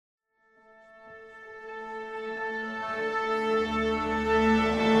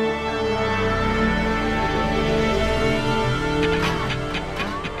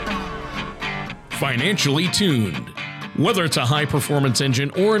Financially Tuned. Whether it's a high-performance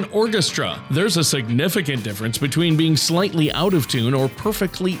engine or an orchestra, there's a significant difference between being slightly out of tune or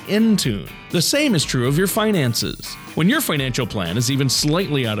perfectly in tune. The same is true of your finances. When your financial plan is even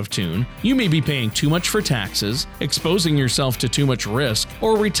slightly out of tune, you may be paying too much for taxes, exposing yourself to too much risk,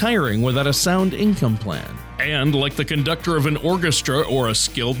 or retiring without a sound income plan. And like the conductor of an orchestra or a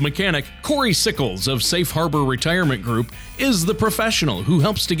skilled mechanic, Corey Sickles of Safe Harbor Retirement Group is the professional who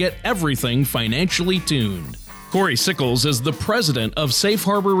helps to get everything financially tuned. Corey Sickles is the president of Safe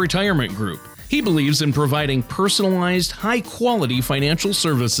Harbor Retirement Group. He believes in providing personalized, high-quality financial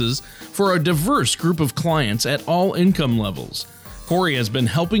services for a diverse group of clients at all income levels. Corey has been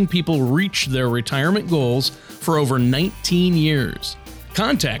helping people reach their retirement goals for over 19 years.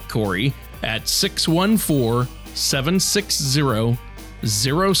 Contact Corey at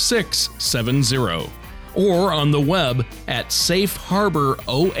 614-760-0670 or on the web at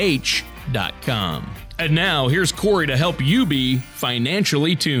safeharboroh.com. And now, here's Corey to help you be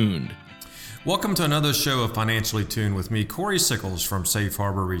financially tuned. Welcome to another show of Financially Tuned with me, Corey Sickles from Safe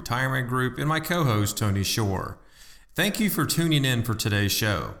Harbor Retirement Group, and my co-host, Tony Shore. Thank you for tuning in for today's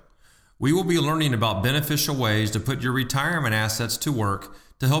show. We will be learning about beneficial ways to put your retirement assets to work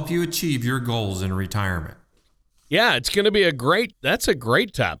to help you achieve your goals in retirement. Yeah, it's going to be that's a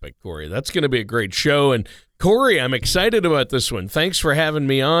great topic, Corey. That's going to be a great show. And Corey, I'm excited about this one. Thanks for having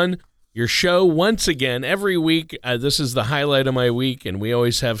me on your show once again. Every week, this is the highlight of my week, and we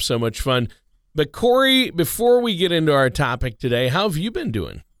always have so much fun. But Corey, before we get into our topic today, how have you been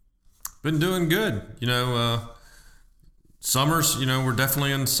doing? Been doing good. Summer's, we're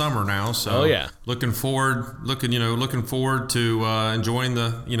definitely in summer now. So looking forward to enjoying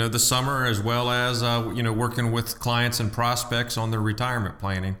the summer, as well as, working with clients and prospects on their retirement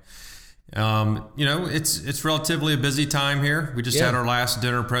planning. It's relatively a busy time here. We just had our last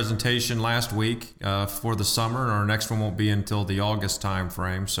dinner presentation last week for the summer, and our next one won't be until the August time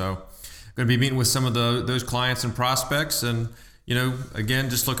frame. So going to be meeting with some of those clients and prospects, and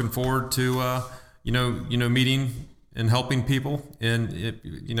again, just looking forward to meeting and helping people and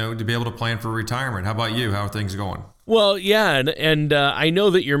to be able to plan for retirement. How about you? How are things going? Well, yeah, and I know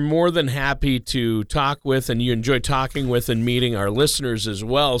that you're more than happy to talk with, and you enjoy talking with and meeting our listeners as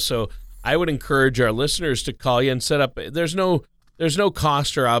well. So I would encourage our listeners to call you and set up. There's no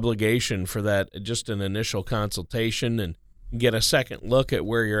cost or obligation for that. Just an initial consultation and get a second look at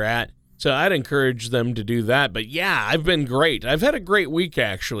where you're at. So I'd encourage them to do that. But yeah, I've been great. I've had a great week,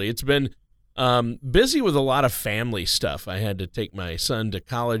 actually. It's been busy with a lot of family stuff. I had to take my son to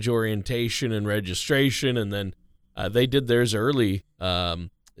college orientation and registration, and then they did theirs early.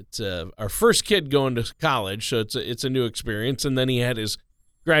 It's our first kid going to college, so it's a new experience. And then he had his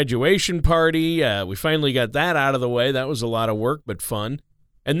graduation party. We finally got that out of the way. That was a lot of work, but fun.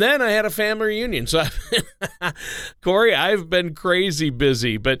 And then I had a family reunion. So, Corey, I've been crazy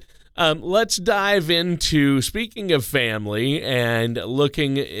busy, but let's dive into, speaking of family and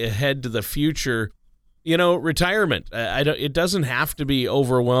looking ahead to the future, retirement. It doesn't have to be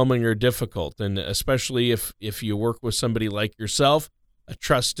overwhelming or difficult, and especially if you work with somebody like yourself, a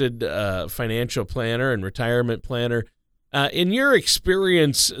trusted financial planner and retirement planner. In your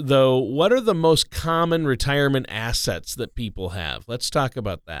experience, though, what are the most common retirement assets that people have? Let's talk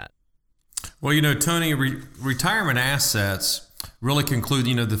about that. Well, Tony, retirement assets really conclude,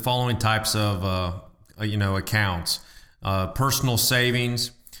 the following types of, accounts. Personal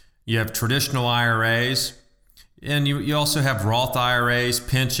savings, you have traditional IRAs, and you also have Roth IRAs,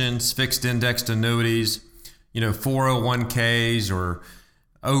 pensions, fixed indexed annuities, 401ks or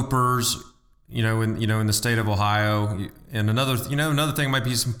OPRs, in the state of Ohio. And another thing might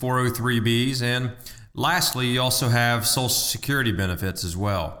be some 403bs. And lastly, you also have Social Security benefits as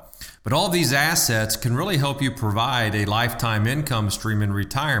well. But all these assets can really help you provide a lifetime income stream in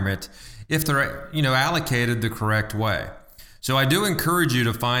retirement if they're, allocated the correct way. So I do encourage you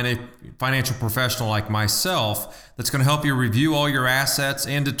to find a financial professional like myself that's going to help you review all your assets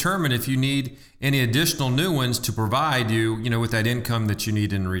and determine if you need any additional new ones to provide you, with that income that you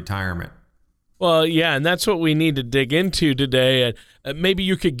need in retirement. Well, yeah, and that's what we need to dig into today. Maybe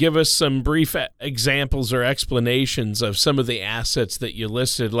you could give us some brief examples or explanations of some of the assets that you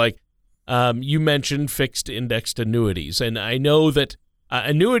listed. Like you mentioned fixed indexed annuities, and I know that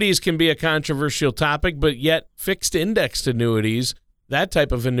annuities can be a controversial topic, but yet fixed indexed annuities, that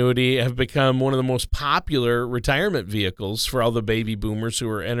type of annuity, have become one of the most popular retirement vehicles for all the baby boomers who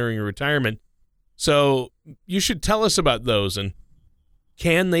are entering retirement. So you should tell us about those, and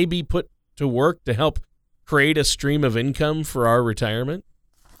can they be put to work to help create a stream of income for our retirement?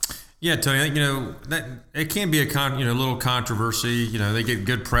 Yeah, Tony, that it can be a little controversy. They get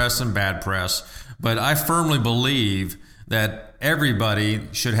good press and bad press, but I firmly believe that everybody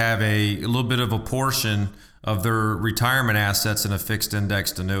should have a little bit of a portion of their retirement assets in a fixed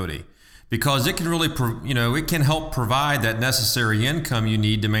indexed annuity, because it can really, it can help provide that necessary income you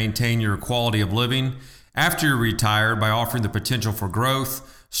need to maintain your quality of living after you retire by offering the potential for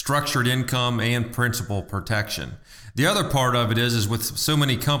growth, structured income, and principal protection. The other part of it is with so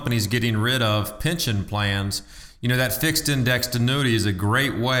many companies getting rid of pension plans, that fixed indexed annuity is a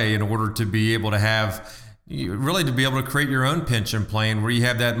great way in order to be able to have, really to be able to create your own pension plan where you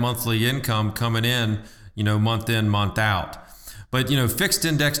have that monthly income coming in, month in, month out. But, fixed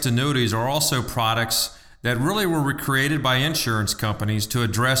indexed annuities are also products that really were created by insurance companies to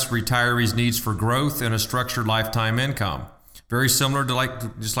address retirees' needs for growth and a structured lifetime income. Very similar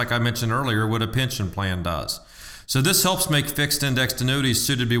to just like I mentioned earlier, what a pension plan does. So this helps make fixed indexed annuities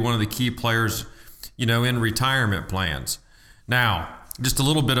suited to be one of the key players, in retirement plans. Now, just a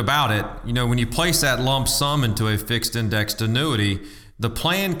little bit about it, when you place that lump sum into a fixed indexed annuity, the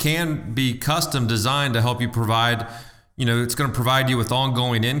plan can be custom designed to help you provide, it's going to provide you with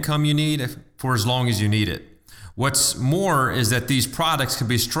ongoing income you need for as long as you need it. What's more is that these products can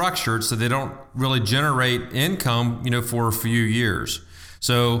be structured so they don't really generate income, for a few years.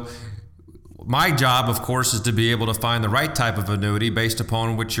 So my job, of course, is to be able to find the right type of annuity based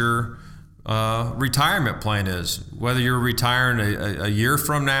upon what your retirement plan is. Whether you're retiring a year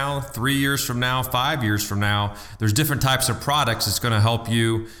from now, 3 years from now, 5 years from now, there's different types of products that's going to help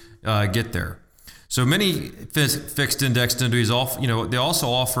you get there. So many fixed indexed annuities, they also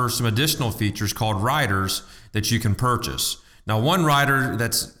offer some additional features called riders that you can purchase. Now, one rider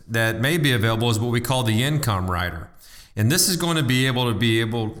that may be available is what we call the income rider. And this is going to be able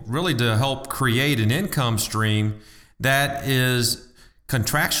really to help create an income stream that is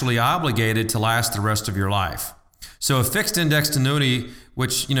contractually obligated to last the rest of your life. So a fixed indexed annuity,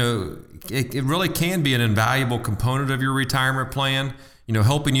 which, it really can be an invaluable component of your retirement plan,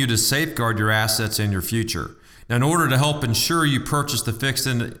 helping you to safeguard your assets in your future. Now, in order to help ensure you purchase the fixed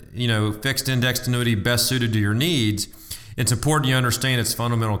indexed annuity best suited to your needs, it's important you understand its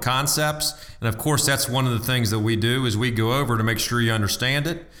fundamental concepts. And of course, that's one of the things that we do is we go over to make sure you understand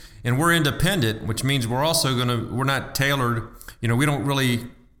it. And we're independent, which means we're not tailored, we're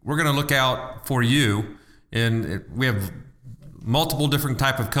going to look out for you. And we have multiple different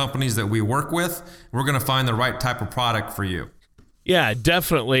type of companies that we work with. We're going to find the right type of product for you. Yeah,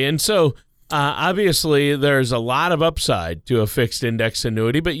 definitely. And so obviously there's a lot of upside to a fixed index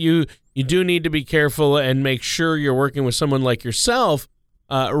annuity, but you do need to be careful and make sure you're working with someone like yourself,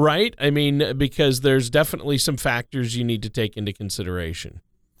 right? I mean, because there's definitely some factors you need to take into consideration.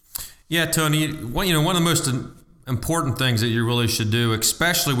 Yeah, Tony, one of the most important things that you really should do,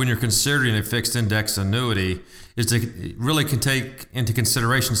 especially when you're considering a fixed index annuity, is to really take into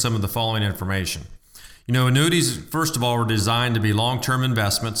consideration some of the following information. Annuities, first of all, are designed to be long-term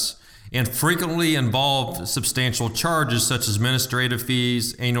investments and frequently involve substantial charges such as administrative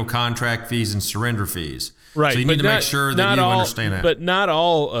fees, annual contract fees, and surrender fees. Right. So you need to make sure that you understand that. But not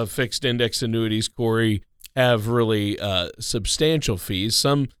all fixed index annuities, Corey, have really substantial fees.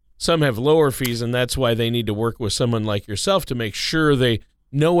 Some have lower fees, and that's why they need to work with someone like yourself to make sure they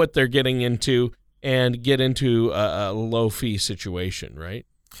know what they're getting into and get into a low fee situation, right?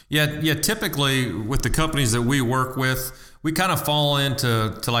 Yeah. Typically, with the companies that we work with, we kind of fall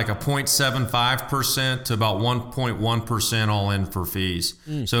into like a 0.75% to about 1.1% all in for fees.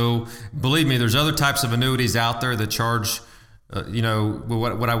 So believe me, there's other types of annuities out there that charge,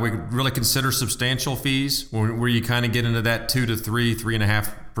 what I would really consider substantial fees, where you kind of get into that 2 to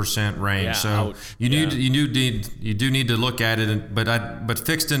 3.5% range. Yeah, so ouch. you do need to look at it. But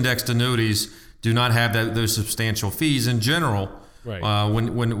fixed indexed annuities do not have those substantial fees in general. Right.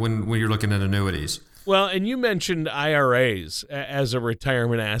 When you're looking at annuities. Well, and you mentioned IRAs as a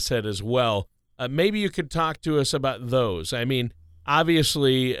retirement asset as well. Maybe you could talk to us about those. I mean,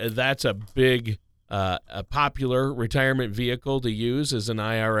 obviously, that's a big, a popular retirement vehicle to use as an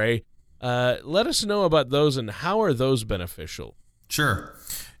IRA. Let us know about those and how are those beneficial? Sure.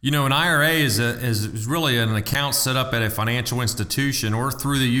 An IRA is really an account set up at a financial institution or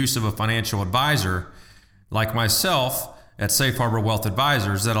through the use of a financial advisor like myself at Safe Harbor Wealth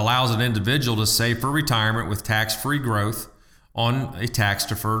Advisors that allows an individual to save for retirement with tax-free growth on a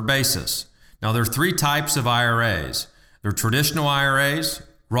tax-deferred basis. Now, there are three types of IRAs. There are traditional IRAs,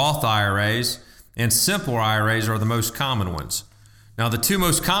 Roth IRAs, and simple IRAs are the most common ones. Now, the two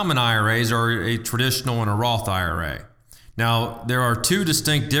most common IRAs are a traditional and a Roth IRA. Now, there are two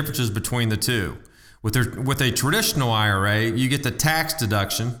distinct differences between the two. With a traditional IRA, you get the tax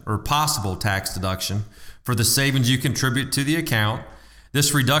deduction or possible tax deduction for the savings you contribute to the account.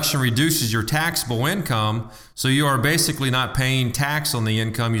 This reduction reduces your taxable income, so you are basically not paying tax on the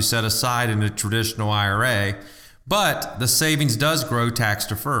income you set aside in a traditional IRA, but the savings does grow tax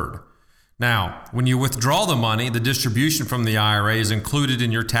deferred. Now, when you withdraw the money, the distribution from the IRA is included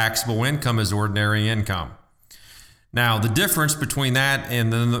in your taxable income as ordinary income. Now, the difference between that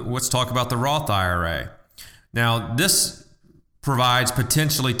and then let's talk about the Roth IRA. Now, this provides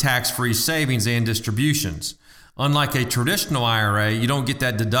potentially tax-free savings and distributions. Unlike a traditional IRA, you don't get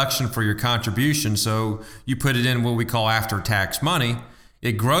that deduction for your contribution, so you put it in what we call after-tax money.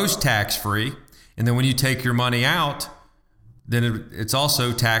 It grows tax-free, and then when you take your money out, then it's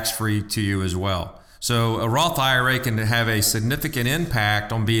also tax-free to you as well. So a Roth IRA can have a significant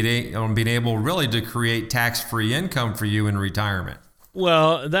impact on being able really to create tax-free income for you in retirement.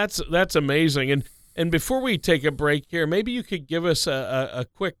 Well, that's amazing. And before we take a break here, maybe you could give us a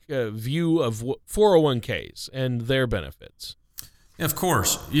quick view of 401ks and their benefits. Of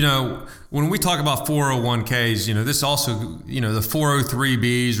course. When we talk about 401ks, this also, the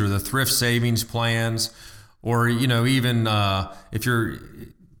 403Bs or the thrift savings plans, or, even if you're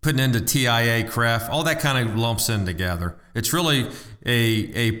putting into TIA, CREF, all that kind of lumps in together. It's really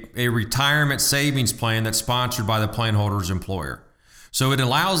a retirement savings plan that's sponsored by the plan holder's employer. So it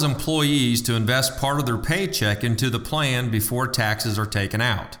allows employees to invest part of their paycheck into the plan before taxes are taken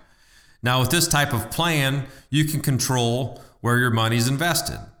out. Now, with this type of plan, you can control where your money's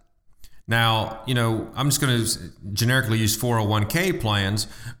invested. Now, I'm just going to generically use 401k plans,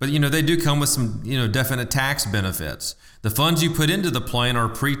 but, they do come with some, definite tax benefits. The funds you put into the plan are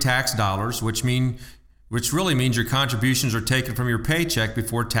pre-tax dollars, which really means your contributions are taken from your paycheck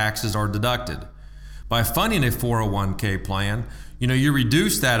before taxes are deducted. By funding a 401k plan, you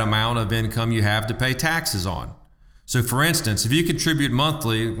reduce that amount of income you have to pay taxes on. So for instance, if you contribute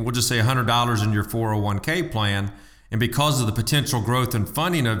monthly, we'll just say $100 in your 401k plan, and because of the potential growth and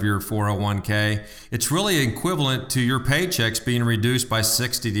funding of your 401k, it's really equivalent to your paychecks being reduced by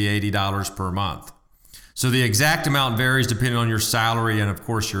 $60 to $80 per month. So the exact amount varies depending on your salary and, of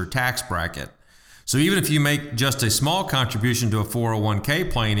course, your tax bracket. So even if you make just a small contribution to a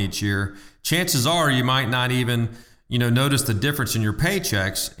 401k plan each year, chances are you might not even, notice the difference in your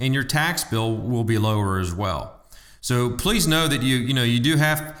paychecks, and your tax bill will be lower as well. So please know that you do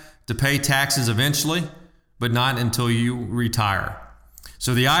have to pay taxes eventually, but not until you retire.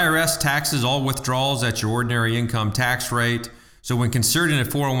 So the IRS taxes all withdrawals at your ordinary income tax rate. So when considering a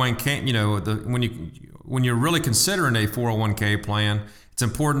 401k, when you're really considering a 401k plan, it's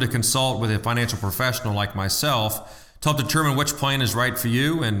important to consult with a financial professional like myself to help determine which plan is right for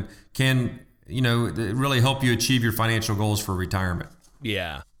you and can, really help you achieve your financial goals for retirement.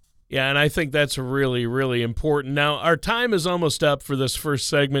 Yeah. Yeah, and I think that's really, really important. Now, our time is almost up for this first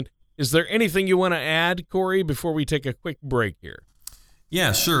segment. Is there anything you want to add, Corey, before we take a quick break here?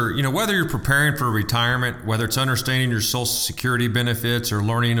 Yeah, sure. Whether you're preparing for retirement, whether it's understanding your Social Security benefits or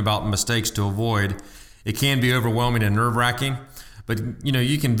learning about mistakes to avoid, it can be overwhelming and nerve-wracking. But,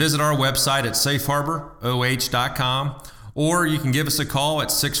 you can visit our website at safeharboroh.com, or you can give us a call at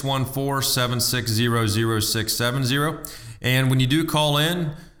 614-760-0670. And when you do call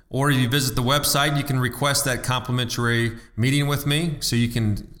in, or if you visit the website, you can request that complimentary meeting with me so you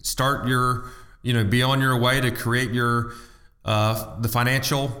can start be on your way to create your the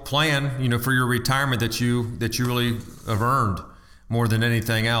financial plan, for your retirement that you really have earned more than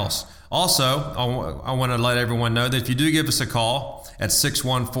anything else. Also, I want to let everyone know that if you do give us a call at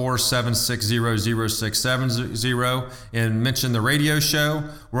 614-760-0670 and mention the radio show,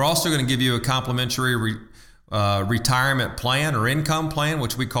 we're also going to give you a complimentary retirement plan or income plan,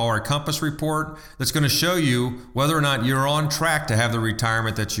 which we call our Compass Report, that's going to show you whether or not you're on track to have the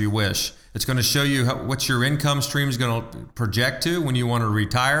retirement that you wish. It's going to show you what your income stream is going to project to when you want to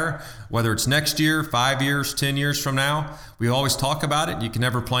retire, whether it's next year, 5 years, 10 years from now. We always talk about it. You can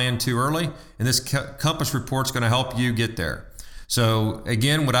never plan too early, and this Compass Report is going to help you get there. So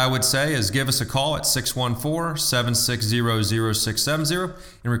again, what I would say is give us a call at 614-760-0670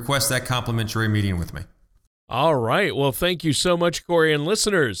 and request that complimentary meeting with me. All right. Well, thank you so much, Corey. And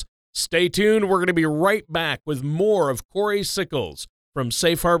listeners, stay tuned. We're going to be right back with more of Corey Sickles from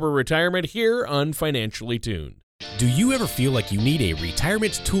Safe Harbor Retirement here on Financially Tuned. Do you ever feel like you need a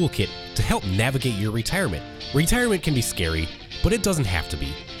retirement toolkit to help navigate your retirement? Retirement can be scary, but it doesn't have to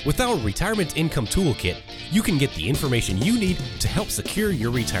be. With our Retirement Income Toolkit, you can get the information you need to help secure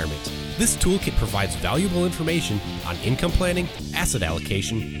your retirement. This toolkit provides valuable information on income planning, asset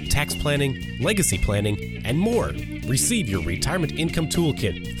allocation, tax planning, legacy planning, and more. Receive your Retirement Income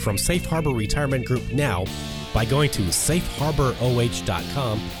Toolkit from Safe Harbor Retirement Group now by going to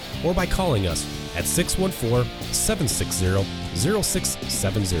safeharboroh.com or by calling us at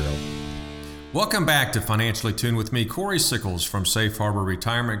 614-760-0670. Welcome back to Financially Tuned with me, Corey Sickles from Safe Harbor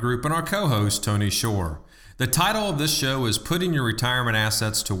Retirement Group, and our co-host, Tony Shore. The title of this show is Putting Your Retirement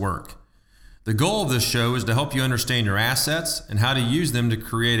Assets to Work. The goal of this show is to help you understand your assets and how to use them to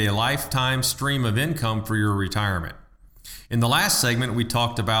create a lifetime stream of income for your retirement. In the last segment, we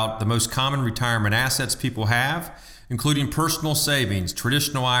talked about the most common retirement assets people have, including personal savings,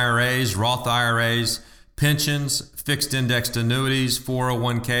 traditional IRAs, Roth IRAs, pensions, fixed indexed annuities,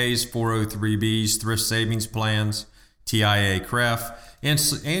 401ks, 403bs, thrift savings plans, TIA, CREF, and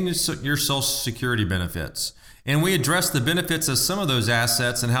your Social Security benefits. And we address the benefits of some of those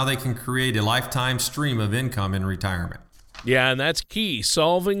assets and how they can create a lifetime stream of income in retirement. Yeah, and that's key.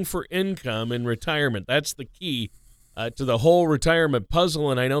 Solving for income in retirement. That's the key to the whole retirement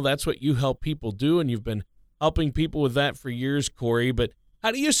puzzle, and I know that's what you help people do, and you've been helping people with that for years, Corey. But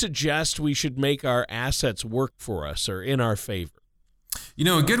how do you suggest we should make our assets work for us or in our favor? You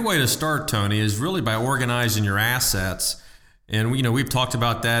know, a good way to start, Tony, is really by organizing your assets. And we've talked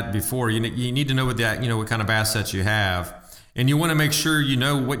about that before. You need to know what kind of assets you have, and you want to make sure you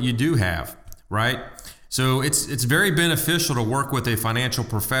know what you do have, right? So it's very beneficial to work with a financial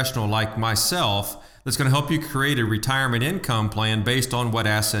professional like myself that's going to help you create a retirement income plan based on what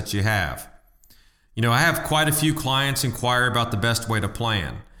assets you have. I have quite a few clients inquire about the best way to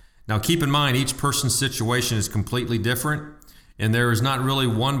plan. Now, keep in mind, each person's situation is completely different, and there is not really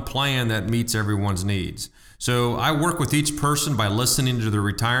one plan that meets everyone's needs. So I work with each person by listening to their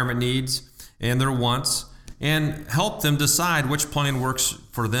retirement needs and their wants and help them decide which plan works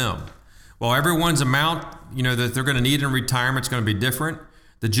for them. While everyone's amount, that they're going to need in retirement is going to be different,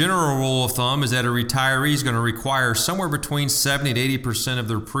 the general rule of thumb is that a retiree is going to require somewhere between 70 to 80% of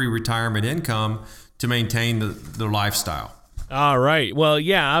their pre-retirement income to maintain their lifestyle. All right. Well,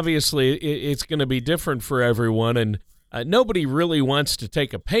 yeah, obviously it's going to be different for everyone, and nobody really wants to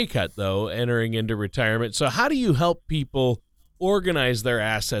take a pay cut, though, entering into retirement. So how do you help people organize their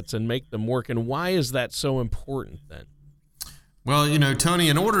assets and make them work, and why is that so important then? Well, Tony,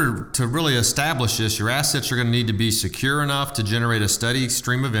 in order to really establish this, your assets are going to need to be secure enough to generate a steady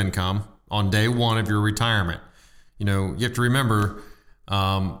stream of income on day one of your retirement. You have to remember,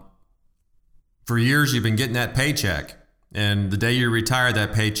 for years you've been getting that paycheck, and the day you retire,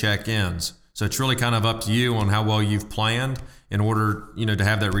 that paycheck ends. So it's really kind of up to you on how well you've planned in order, to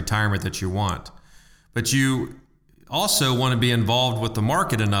have that retirement that you want. But you also want to be involved with the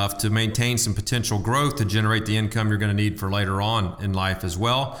market enough to maintain some potential growth to generate the income you're going to need for later on in life as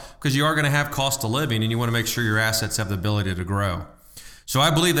well, because you are going to have cost of living and you want to make sure your assets have the ability to grow. So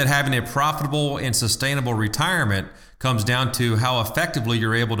I believe that having a profitable and sustainable retirement comes down to how effectively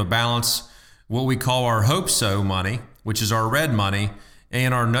you're able to balance what we call our hope-so money, which is our red money,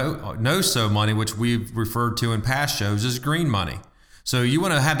 and our no-so money, which we've referred to in past shows as green money. So you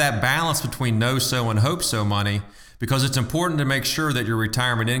want to have that balance between no-so and hope-so money, because it's important to make sure that your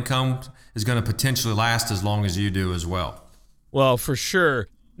retirement income is going to potentially last as long as you do as well. Well, for sure.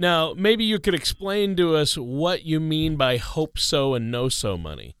 Now, maybe you could explain to us what you mean by hope-so and no-so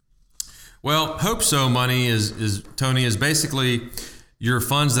money. Well, hope-so money is basically your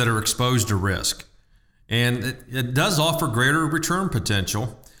funds that are exposed to risk. And it does offer greater return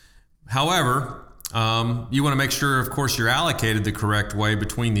potential. However, you want to make sure, of course, you're allocated the correct way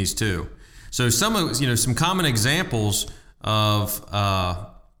between these two. So some common examples of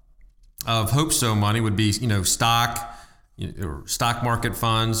hope-so money would be, stock market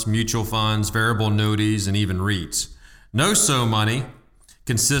funds, mutual funds, variable annuities, and even REITs. No-so money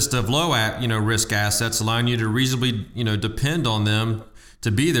consists of low risk assets, allowing you to reasonably depend on them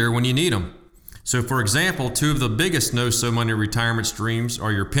to be there when you need them. So, for example, two of the biggest no-so money retirement streams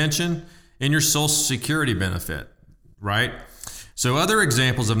are your pension and your Social Security benefit, right? So other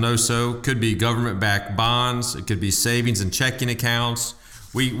examples of no-so could be government-backed bonds. It could be savings and checking accounts.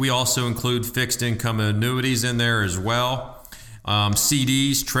 We also include fixed income annuities in there as well.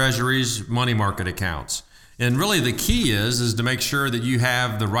 CDs, treasuries, money market accounts. And really the key is to make sure that you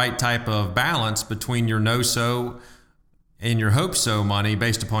have the right type of balance between your no-so and your hope-so money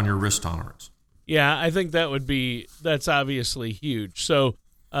based upon your risk tolerance. Yeah, I think that's obviously huge. So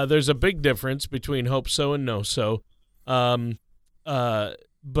there's a big difference between hope so and no so. But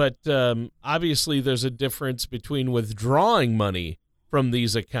obviously there's a difference between withdrawing money from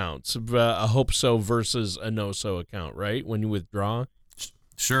these accounts, a hope so versus a no so account, right? When you withdraw.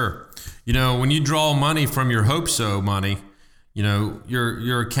 Sure. When you draw money from your hope so money,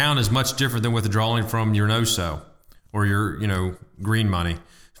 your account is much different than withdrawing from your no so or your, green money.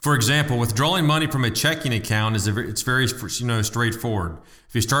 For example, withdrawing money from a checking account it's very, straightforward.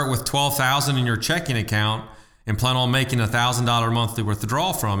 If you start with $12,000 in your checking account and plan on making $1,000 monthly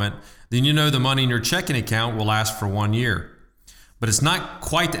withdrawal from it, then the money in your checking account will last for 1 year. But it's not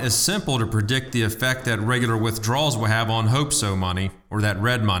quite as simple to predict the effect that regular withdrawals will have on hope so money or that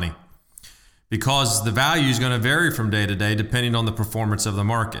red money, because the value is going to vary from day to day depending on the performance of the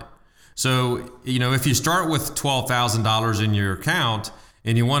market. So, if you start with $12,000 in your account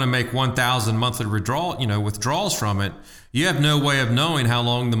and you want to make 1,000 monthly withdrawals from it, you have no way of knowing how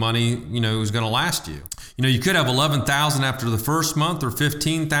long the money, is going to last you. You could have 11,000 after the first month, or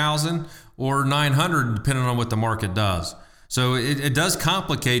 15,000, or 900, depending on what the market does. So it does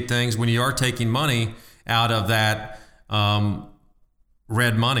complicate things when you are taking money out of that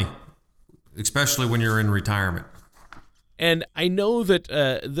red money, especially when you're in retirement. And I know that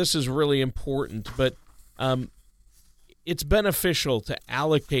this is really important, but it's beneficial to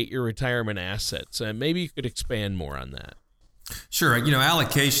allocate your retirement assets. Maybe you could expand more on that. Sure.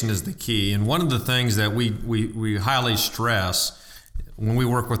 Allocation is the key. And one of the things that we highly stress when we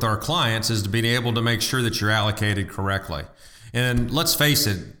work with our clients is to be able to make sure that you're allocated correctly. And let's face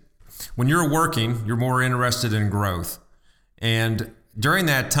it, when you're working, you're more interested in growth. And during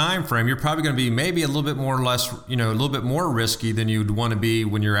that time frame, you're probably going to be maybe a little bit more or less, a little bit more risky than you'd want to be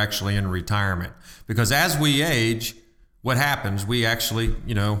when you're actually in retirement. Because as we age, what happens? We actually,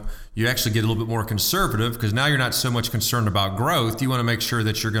 you actually get a little bit more conservative, because now you're not so much concerned about growth. You want to make sure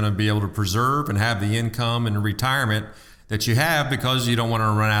that you're going to be able to preserve and have the income in retirement that you have, because you don't want to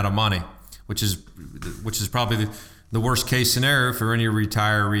run out of money, which is probably the worst case scenario for any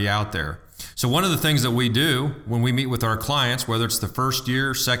retiree out there. So one of the things that we do when we meet with our clients, whether it's the first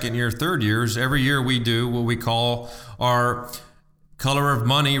year, second year, third years, every year we do what we call our Color of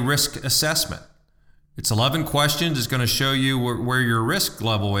Money risk assessment. It's 11 questions. It's going to show you where your risk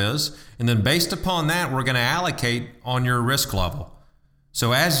level is. And then based upon that, we're going to allocate on your risk level.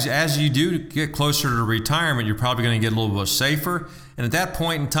 So as you do get closer to retirement, you're probably going to get a little bit safer. And at that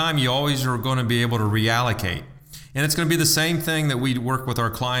point in time, you always are going to be able to reallocate. And it's going to be the same thing that we work with our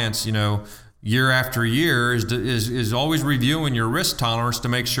clients, year after year, is always reviewing your risk tolerance to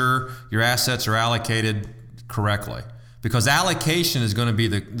make sure your assets are allocated correctly. Because allocation is going to be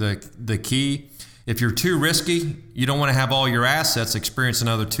the key. If you're too risky, you don't want to have all your assets experience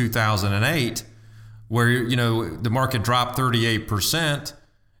another 2008, where the market dropped 38%.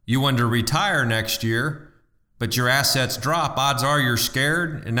 You want to retire next year, but your assets drop. Odds are you're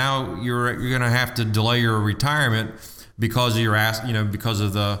scared, and now you're going to have to delay your retirement because of because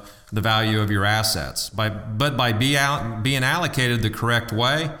of the value of your assets. But by being allocated the correct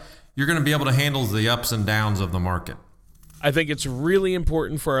way, you're going to be able to handle the ups and downs of the market. I think it's really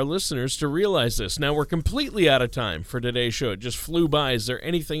important for our listeners to realize this. Now, we're completely out of time for today's show. It just flew by. Is there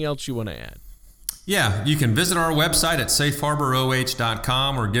anything else you want to add? Yeah, you can visit our website at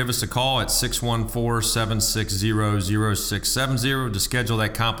safeharboroh.com or give us a call at 614-760-0670 to schedule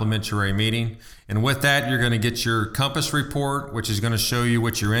that complimentary meeting. And with that, you're going to get your Compass report, which is going to show you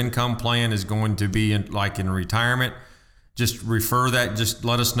what your income plan is going to be like in retirement. Just just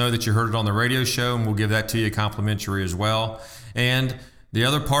let us know that you heard it on the radio show, and we'll give that to you complimentary as well. And the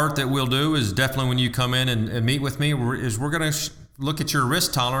other part that we'll do is definitely when you come in and meet with me, we're going to look at your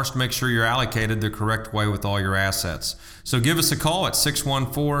risk tolerance to make sure you're allocated the correct way with all your assets. So give us a call at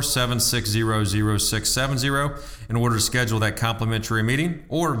 614-760-0670 in order to schedule that complimentary meeting,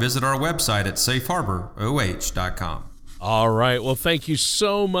 or visit our website at safeharboroh.com. All right. Well, thank you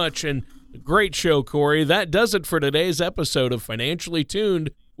so much, and great show, Corey. That does it for today's episode of Financially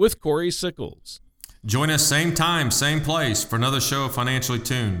Tuned with Corey Sickles. Join us same time, same place for another show of Financially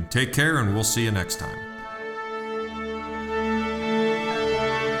Tuned. Take care, and we'll see you next time.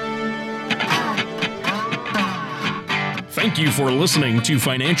 Thank you for listening to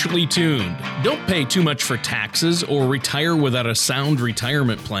Financially Tuned. Don't pay too much for taxes or retire without a sound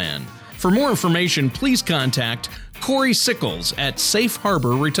retirement plan. For more information, please contact Corey Sickles at Safe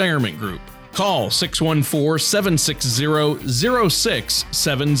Harbor Retirement Group. Call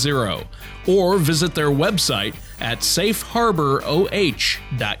 614-760-0670 or visit their website at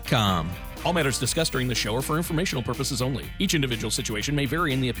safeharboroh.com. All matters discussed during the show are for informational purposes only. Each individual situation may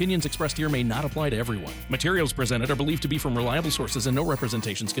vary, and the opinions expressed here may not apply to everyone. Materials presented are believed to be from reliable sources, and no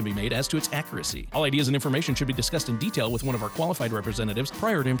representations can be made as to its accuracy. All ideas and information should be discussed in detail with one of our qualified representatives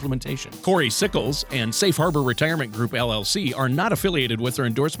prior to implementation. Corey Sickles and Safe Harbor Retirement Group, LLC, are not affiliated with or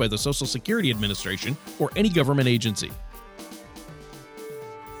endorsed by the Social Security Administration or any government agency.